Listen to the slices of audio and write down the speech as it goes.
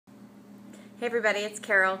Hey everybody, it's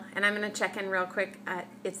Carol, and I'm going to check in real quick.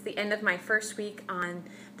 It's the end of my first week on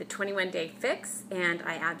the 21-day fix, and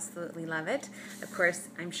I absolutely love it. Of course,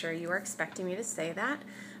 I'm sure you were expecting me to say that.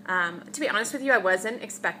 To be honest with you, I wasn't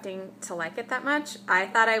expecting to like it that much. I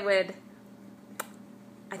thought I would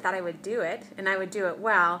do it, and I would do it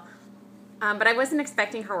well, but I wasn't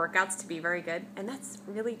expecting her workouts to be very good, and that's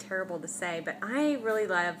really terrible to say, but I really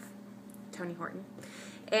love Tony Horton.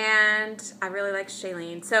 And I really like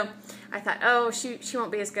Shailene. So I thought, oh, she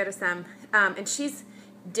won't be as good as them. And she's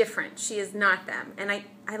different. She is not them. And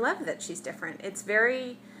I love that she's different. It's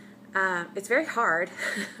very hard.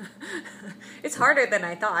 It's harder than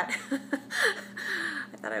I thought.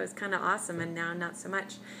 I thought I was kind of awesome, and now not so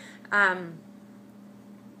much.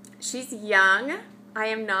 She's young. I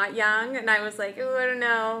am not young. And I was like, oh, I don't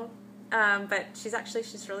know. But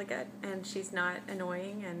she's really good. And she's not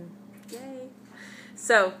annoying. And yay.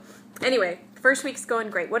 So anyway, first week's going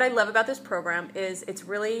great. What I love about this program is it's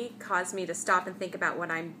really caused me to stop and think about what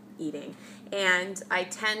I'm eating. And I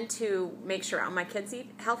tend to make sure all my kids eat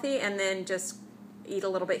healthy and then just eat a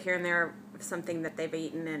little bit here and there of something that they've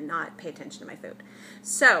eaten and not pay attention to my food.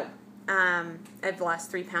 So I've lost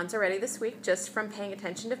 3 pounds already this week just from paying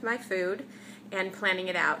attention to my food and planning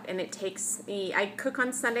it out. And it takes me, I cook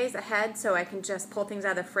on Sundays ahead so I can just pull things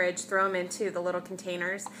out of the fridge, throw them into the little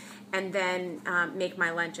containers, and then make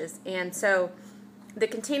my lunches. And so the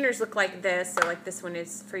containers look like this. So like this one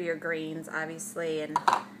is for your greens, obviously, and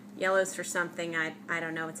yellow's for something. I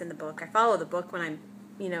don't know. It's in the book. I follow the book when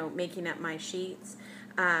I'm, making up my sheets.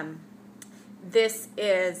 This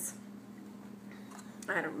is,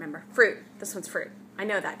 I don't remember, fruit. This one's fruit. I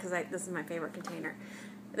know that because this is my favorite container.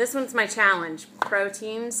 This one's my challenge,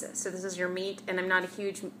 proteins. So this is your meat, and I'm not a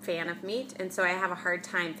huge fan of meat, and so I have a hard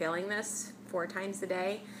time filling this 4 times a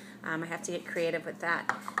day. I have to get creative with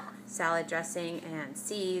that. Salad dressing and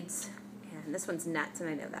seeds, and this one's nuts, and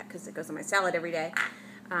I know that because it goes on my salad every day.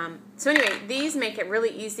 So anyway, these make it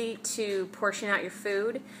really easy to portion out your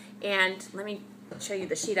food, and let me show you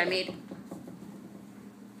the sheet I made.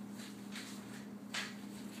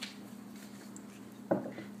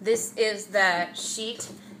 This is the sheet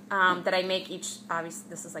that I make each, obviously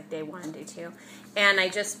this is like day 1, day 2, and I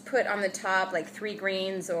just put on the top like 3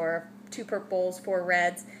 greens or 2 purples, 4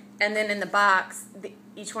 reds, and then in the box,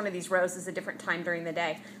 each one of these rows is a different time during the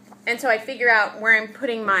day. And so I figure out where I'm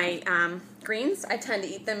putting my greens. I tend to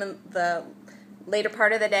eat them in the later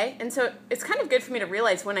part of the day, and so it's kind of good for me to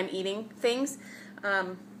realize when I'm eating things.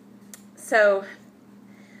 So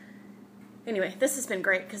anyway, this has been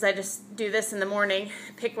great because I just do this in the morning,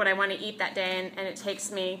 pick what I want to eat that day, and it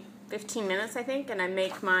takes me 15 minutes, I think, and I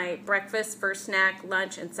make my breakfast, first snack,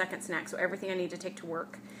 lunch, and second snack, so everything I need to take to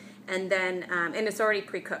work. And then, and it's already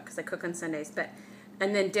pre-cooked because I cook on Sundays,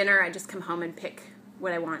 and then dinner, I just come home and pick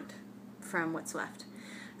what I want from what's left.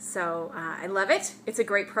 So I love it. It's a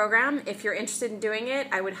great program. If you're interested in doing it,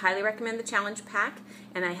 I would highly recommend the challenge pack.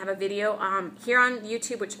 And I have a video here on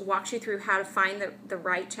YouTube which walks you through how to find the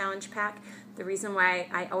right challenge pack. The reason why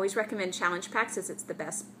I always recommend challenge packs is it's the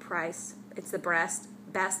best price. It's the best.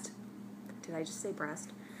 Did I just say breast?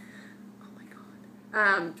 Oh my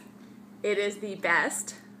God. It is the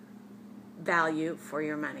best value for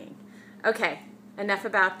your money. Okay, enough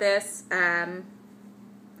about this. I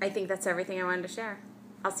think that's everything I wanted to share.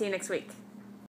 I'll see you next week.